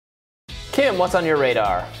Kim, what's on your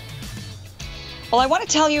radar? Well, I want to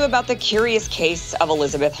tell you about the curious case of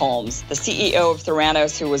Elizabeth Holmes, the CEO of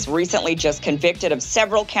Theranos, who was recently just convicted of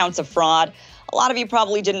several counts of fraud. A lot of you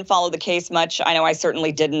probably didn't follow the case much. I know I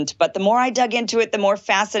certainly didn't. But the more I dug into it, the more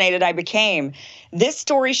fascinated I became. This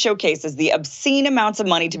story showcases the obscene amounts of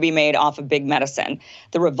money to be made off of big medicine,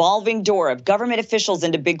 the revolving door of government officials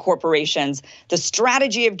into big corporations, the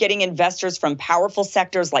strategy of getting investors from powerful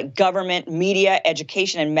sectors like government, media,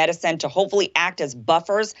 education, and medicine to hopefully act as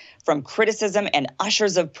buffers from criticism and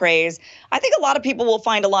ushers of praise. I think a lot of people will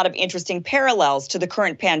find a lot of interesting parallels to the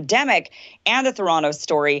current pandemic and the Theranos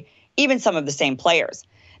story, even some of the same players.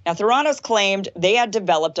 Now, Theranos claimed they had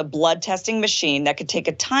developed a blood testing machine that could take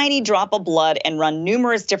a tiny drop of blood and run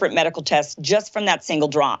numerous different medical tests just from that single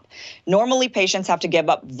drop. Normally, patients have to give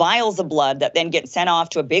up vials of blood that then get sent off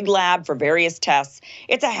to a big lab for various tests.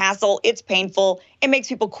 It's a hassle, it's painful, it makes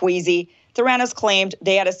people queasy. Theranos claimed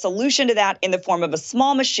they had a solution to that in the form of a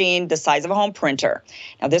small machine the size of a home printer.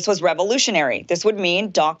 Now, this was revolutionary. This would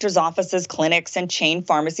mean doctors' offices, clinics, and chain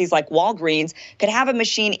pharmacies like Walgreens could have a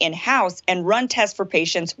machine in-house and run tests for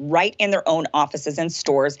patients right in their own offices and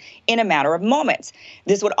stores in a matter of moments.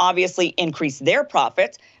 This would obviously increase their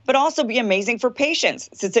profits, but also be amazing for patients,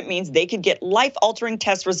 since it means they could get life-altering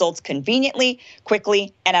test results conveniently,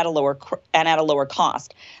 quickly, and at a lower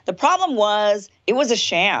cost. The problem was it was a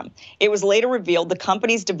sham. It was later revealed the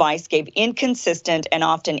company's device gave inconsistent and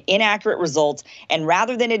often inaccurate results, and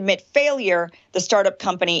rather than admit failure, the startup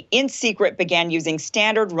company in secret began using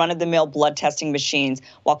standard run-of-the-mill blood testing machines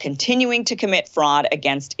while continuing to commit fraud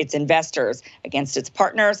against its investors, against its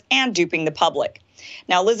partners, and duping the public.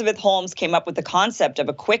 Now, Elizabeth Holmes came up with the concept of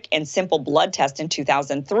a quick and simple blood test in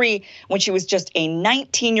 2003 when she was just a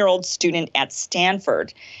 19-year-old student at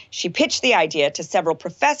Stanford. She pitched the idea to several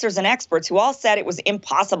professors and experts who all said it was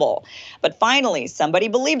impossible. But finally, somebody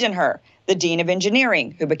believed in her, the dean of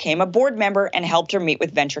engineering, who became a board member and helped her meet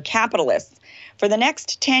with venture capitalists. For the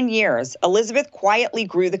next 10 years, Elizabeth quietly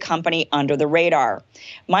grew the company under the radar.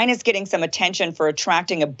 Minus getting some attention for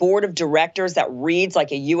attracting a board of directors that reads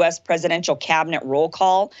like a U.S. presidential cabinet roll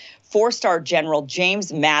call, four-star General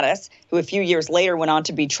James Mattis, who a few years later went on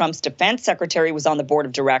to be Trump's defense secretary, was on the board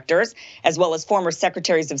of directors, as well as former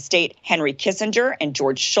secretaries of state Henry Kissinger and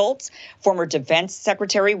George Shultz, former defense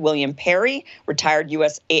secretary William Perry, retired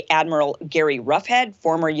U.S. Admiral Gary Roughead,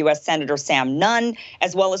 former U.S. Senator Sam Nunn,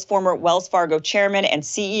 as well as former Wells Fargo chairman and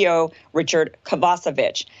CEO Richard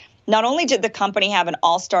Kovacevic. Not only did the company have an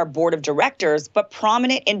all-star board of directors, but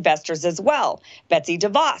prominent investors as well. Betsy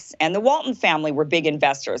DeVos and the Walton family were big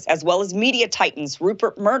investors, as well as media titans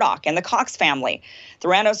Rupert Murdoch and the Cox family.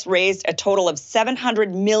 Theranos raised a total of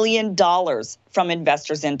 $700 million from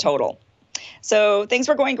investors in total. So things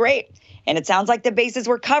were going great. And it sounds like the bases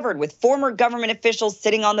were covered with former government officials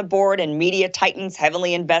sitting on the board and media titans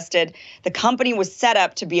heavily invested. The company was set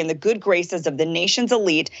up to be in the good graces of the nation's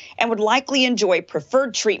elite and would likely enjoy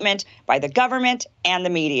preferred treatment by the government and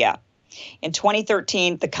the media. In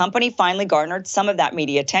 2013, the company finally garnered some of that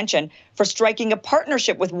media attention for striking a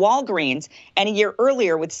partnership with Walgreens and a year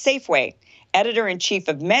earlier with Safeway. Editor-in-chief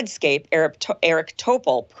of Medscape, Eric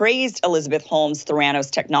Topol, praised Elizabeth Holmes'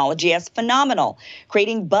 Theranos technology as phenomenal,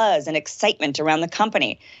 creating buzz and excitement around the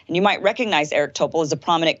company. And you might recognize Eric Topol as a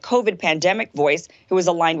prominent COVID pandemic voice who is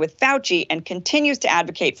aligned with Fauci and continues to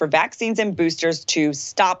advocate for vaccines and boosters to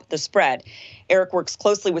stop the spread. Eric works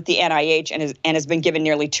closely with the NIH and has been given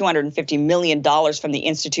nearly $250 million from the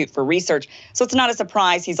Institute for Research. So it's not a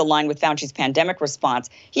surprise he's aligned with Fauci's pandemic response.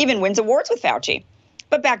 He even wins awards with Fauci.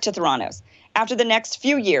 But back to Theranos. After the next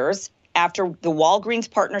few years, after the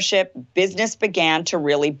Walgreens partnership, business began to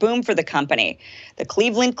really boom for the company. The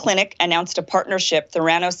Cleveland Clinic announced a partnership,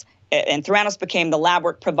 Theranos became the lab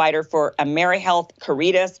work provider for AmeriHealth,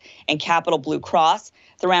 Caritas, and Capital Blue Cross.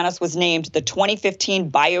 Theranos was named the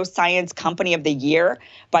 2015 Bioscience Company of the Year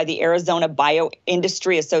by the Arizona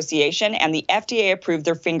Bioindustry Association, and the FDA approved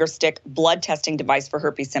their fingerstick blood testing device for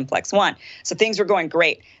herpes simplex 1. So things were going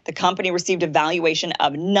great. The company received a valuation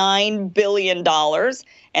of $9 billion,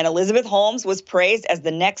 and Elizabeth Holmes was praised as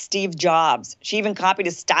the next Steve Jobs. She even copied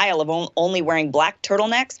his style of only wearing black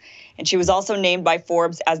turtlenecks, and she was also named by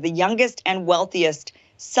Forbes as the youngest and wealthiest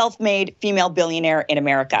self-made female billionaire in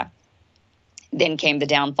America. Then came the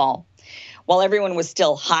downfall. While everyone was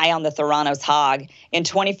still high on the Theranos hog, in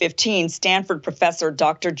 2015, Stanford professor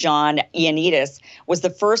Dr. John Ioannidis was the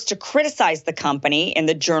first to criticize the company in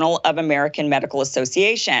the Journal of American Medical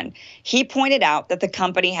Association. He pointed out that the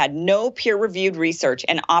company had no peer-reviewed research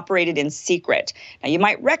and operated in secret. Now, you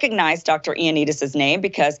might recognize Dr. Ioannidis' name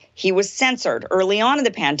because he was censored early on in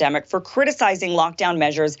the pandemic for criticizing lockdown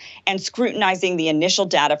measures and scrutinizing the initial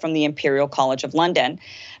data from the Imperial College of London.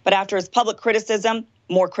 But after his public criticism,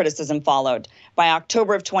 more criticism followed. By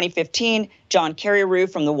October of 2015, John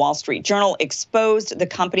Carreyrou from the Wall Street Journal exposed the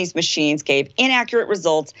company's machines gave inaccurate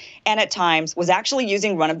results and at times was actually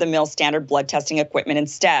using run-of-the-mill standard blood testing equipment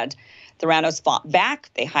instead. Theranos fought back.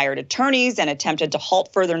 They hired attorneys and attempted to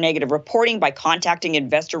halt further negative reporting by contacting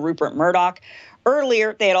investor Rupert Murdoch.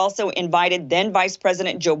 Earlier, they had also invited then Vice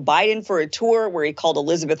President Joe Biden for a tour where he called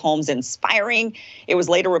Elizabeth Holmes inspiring. It was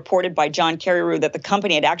later reported by John Carreyrou that the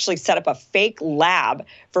company had actually set up a fake lab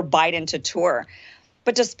for Biden to tour.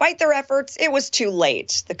 But despite their efforts, it was too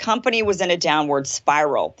late. The company was in a downward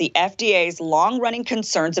spiral. The FDA's long-running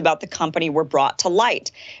concerns about the company were brought to light.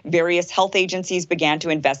 Various health agencies began to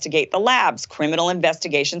investigate the labs. Criminal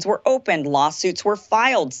investigations were opened. Lawsuits were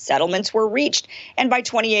filed. Settlements were reached. And by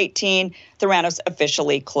 2018, Theranos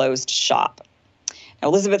officially closed shop. Now,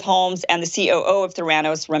 Elizabeth Holmes and the COO of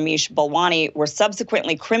Theranos, Ramesh Balwani, were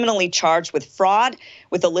subsequently criminally charged with fraud,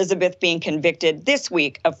 with Elizabeth being convicted this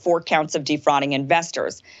week of 4 counts of defrauding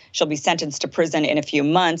investors. She'll be sentenced to prison in a few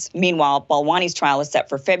months. Meanwhile, Balwani's trial is set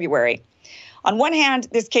for February. On one hand,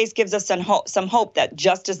 this case gives us some hope that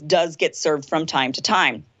justice does get served from time to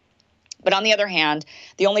time. But on the other hand,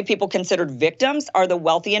 the only people considered victims are the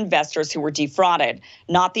wealthy investors who were defrauded,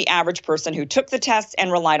 not the average person who took the tests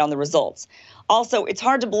and relied on the results. Also, it's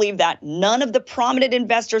hard to believe that none of the prominent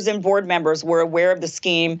investors and board members were aware of the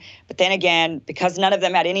scheme. But then again, because none of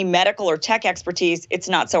them had any medical or tech expertise, it's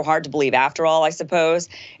not so hard to believe after all, I suppose.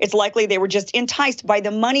 It's likely they were just enticed by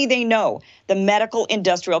the money they know the medical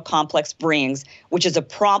industrial complex brings, which is a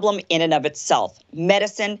problem in and of itself.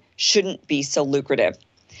 Medicine shouldn't be so lucrative.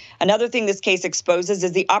 Another thing this case exposes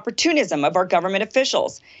is the opportunism of our government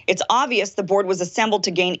officials. It's obvious the board was assembled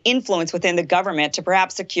to gain influence within the government to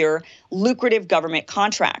perhaps secure lucrative government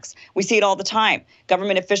contracts. We see it all the time.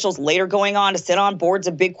 Government officials later going on to sit on boards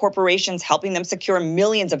of big corporations, helping them secure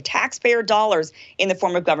millions of taxpayer dollars in the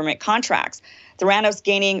form of government contracts. Theranos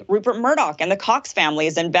gaining Rupert Murdoch and the Cox family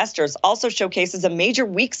as investors also showcases a major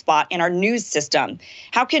weak spot in our news system.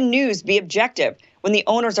 How can news be objective when the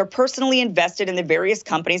owners are personally invested in the various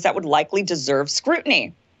companies that would likely deserve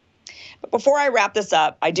scrutiny? But before I wrap this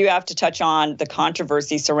up, I do have to touch on the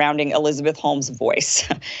controversy surrounding Elizabeth Holmes' voice.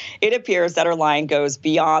 It appears that her line goes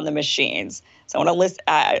beyond the machines. So I want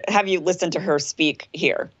to have you listen to her speak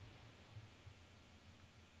here.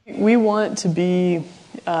 We want to be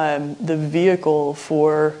the vehicle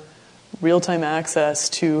for real-time access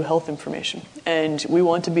to health information. And we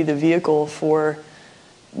want to be the vehicle for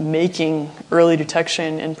making early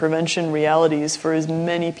detection and prevention realities for as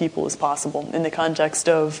many people as possible in the context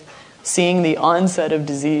of seeing the onset of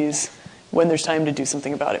disease when there's time to do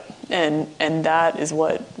something about it. And that is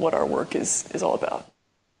what our work is all about.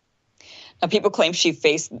 Now, people claim she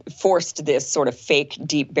forced this sort of fake,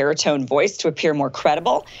 deep baritone voice to appear more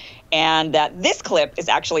credible, and that this clip is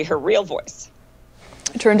actually her real voice.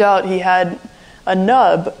 It turned out he had a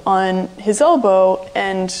nub on his elbow,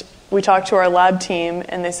 and we talked to our lab team,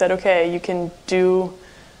 and they said, okay, you can do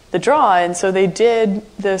the draw. And so they did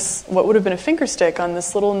this, what would have been a finger stick on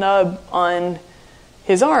this little nub on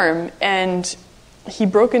his arm, and he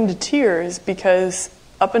broke into tears because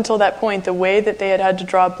up until that point, the way that they had to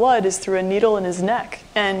draw blood is through a needle in his neck.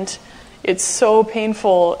 And it's so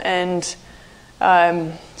painful and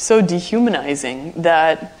so dehumanizing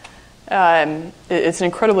that it's an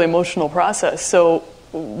incredibly emotional process. So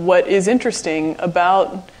what is interesting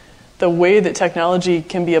about the way that technology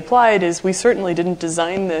can be applied is we certainly didn't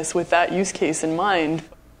design this with that use case in mind.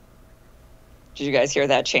 Did you guys hear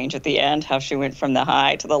that change at the end, how she went from the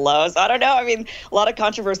high to the lows? I don't know. I mean, a lot of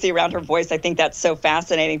controversy around her voice. I think that's so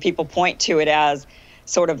fascinating. People point to it as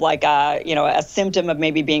sort of like a symptom of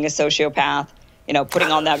maybe being a sociopath,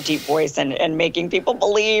 putting on that deep voice and making people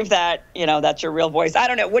believe that, that's your real voice. I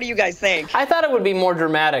don't know. What do you guys think? I thought it would be more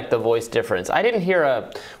dramatic, the voice difference. I didn't hear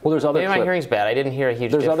Well, there's other maybe my hearing's bad. I didn't hear a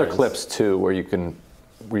huge difference. There's other clips, too, where you can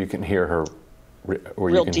hear her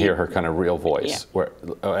hear her kind of real voice, yeah.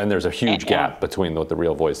 And there's a huge gap between what the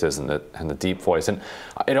real voice is and the deep voice, and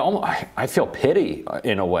I feel pity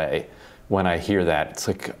in a way when I hear that. It's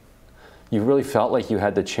like you really felt like you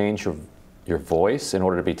had to change your voice in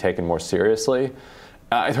order to be taken more seriously,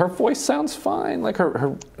 Her voice sounds fine, like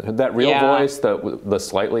her that real voice, the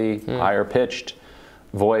slightly higher pitched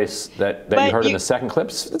voice that you heard in the second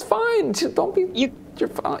clips. It's fine. Don't be.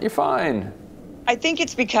 You're fine. I think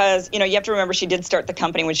it's because, you have to remember she did start the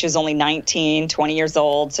company when she was only 19, 20 years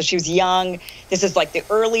old. So she was young. This is like the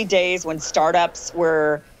early days when startups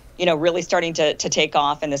were, really starting to take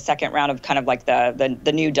off in the second round of kind of like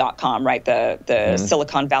the new .com, right? The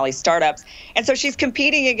Silicon Valley startups. And so she's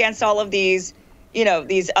competing against all of these,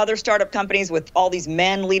 these other startup companies with all these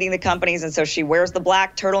men leading the companies. And so she wears the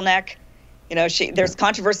black turtleneck. There's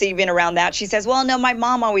controversy even around that. She says, well, no, my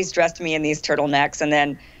mom always dressed me in these turtlenecks. And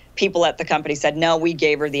then people at the company said, no, we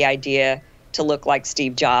gave her the idea to look like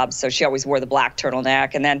Steve Jobs. So she always wore the black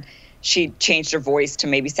turtleneck. And then she changed her voice to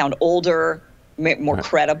maybe sound older, more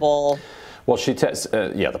credible. Well,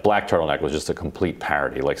 the black turtleneck was just a complete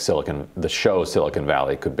parody. Like the show Silicon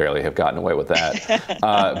Valley could barely have gotten away with that.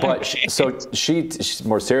 But she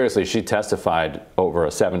more seriously, she testified over a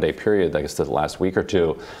 7-day period, I guess the last week or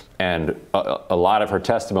two, and a lot of her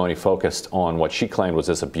testimony focused on what she claimed was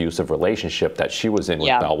this abusive relationship that she was in with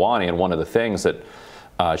Balwani. And one of the things that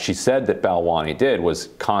she said that Balwani did was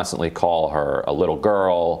constantly call her a little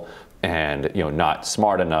girl, and not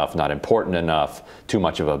smart enough, not important enough, too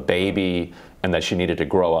much of a baby, and that she needed to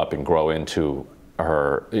grow up and grow into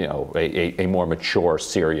her, a more mature,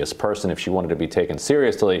 serious person if she wanted to be taken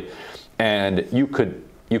seriously. And you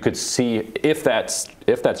could see if that's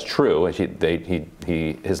true.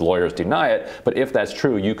 His lawyers deny it, but if that's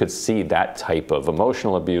true, you could see that type of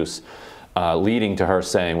emotional abuse leading to her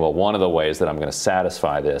saying, well, one of the ways that I'm going to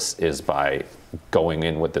satisfy this is by going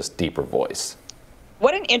in with this deeper voice.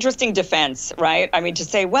 What an interesting defense, right? I mean, to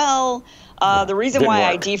say, well, the reason why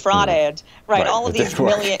I defrauded, all of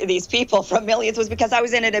these people from millions was because I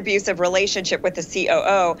was in an abusive relationship with the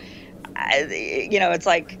COO. It's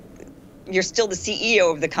like you're still the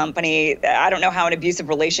CEO of the company. I don't know how an abusive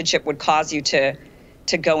relationship would cause you to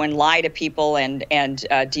go and lie to people and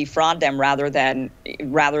defraud them rather than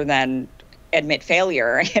admit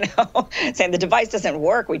failure. Saying the device doesn't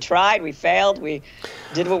work. We tried, we failed, we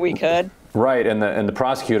did what we could. Right, and the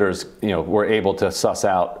prosecutors, were able to suss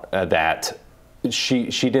out that she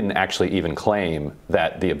didn't actually even claim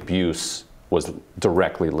that the abuse was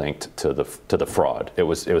directly linked to the fraud. It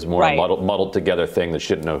was more a muddled together thing that she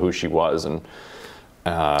didn't know who she was, and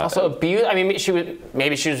also abuse. I mean, she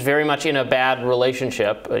was very much in a bad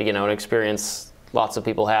relationship, an experience lots of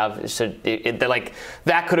people have. So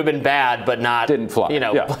that could have been bad, but not didn't fly.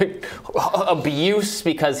 Like abuse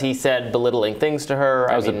because he said belittling things to her.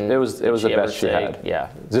 It was the best she had. Yeah.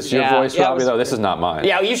 Is this your voice, Robbie? Though this is not mine.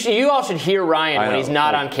 Yeah, you all should hear Ryan when he's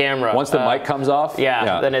not on camera. Once the mic comes off.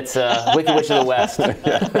 Then it's Wicked Witch of the West.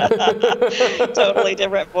 Totally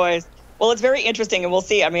different voice. Well, it's very interesting, and we'll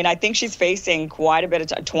see. I mean, I think she's facing quite a bit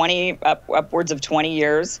of time, upwards of 20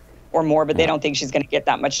 years or more, but they don't think she's going to get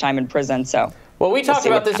that much time in prison. So. Well, we talked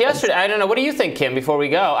about this yesterday. I don't know. What do you think, Kim, before we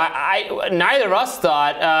go? Neither of us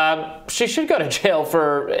thought she should go to jail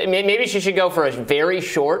for, maybe she should go for a very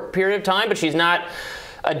short period of time, but she's not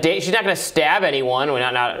she's not going to stab anyone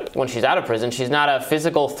not when she's out of prison. She's not a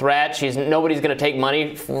physical threat. Nobody's going to take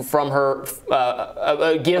money from her,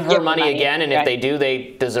 give her money again, and if they do,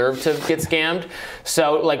 they deserve to get scammed.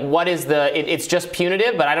 So, what is it's just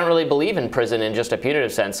punitive, but I don't really believe in prison in just a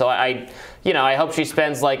punitive sense. So I hope she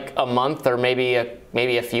spends a month or maybe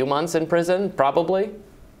a few months in prison, probably.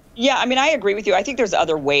 Yeah, I mean, I agree with you. I think there's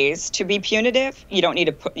other ways to be punitive. You don't need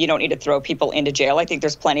to throw people into jail. I think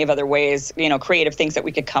there's plenty of other ways, creative things that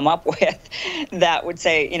we could come up with that would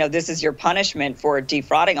say, this is your punishment for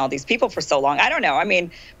defrauding all these people for so long. I don't know. I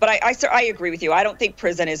mean, but I agree with you. I don't think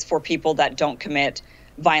prison is for people that don't commit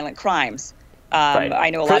violent crimes. I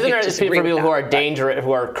know a lot of people disagree with that. Prison is for people who are dangerous,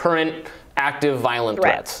 who are current, active, violent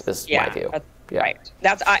threats. Is my view. Right.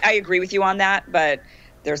 I agree with you on that. But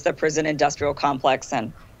there's the prison industrial complex,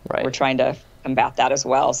 and we're trying to combat that as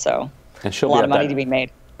well. So and a lot of money to be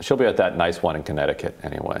made. She'll be at that nice one in Connecticut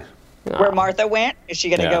anyway. Where Martha went? Is she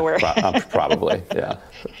going to go where? Probably, yeah.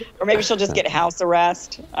 Or maybe she'll just get house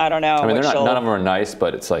arrest. I don't know. I mean, none of them are nice,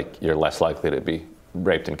 but it's you're less likely to be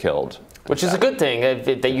raped and killed. Which is a good thing,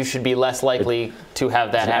 that you should be less likely to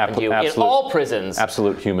have that happen to you in all prisons.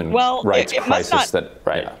 Absolute human rights crisis.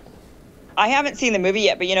 I haven't seen the movie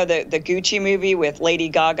yet, but the Gucci movie with Lady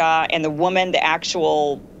Gaga and the woman, the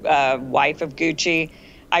actual wife of Gucci.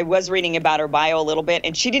 I was reading about her bio a little bit,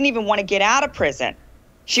 and she didn't even want to get out of prison.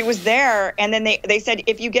 She was there, and then they said,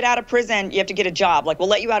 if you get out of prison, you have to get a job. Like, we'll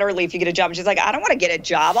let you out early if you get a job. And she's like, I don't want to get a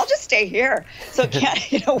job. I'll just stay here. So,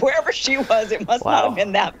 wherever she was, it must not have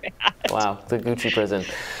been that bad. Wow, the Gucci prison.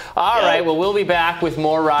 All right, well, we'll be back with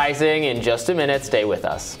more Rising in just a minute. Stay with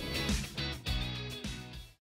us.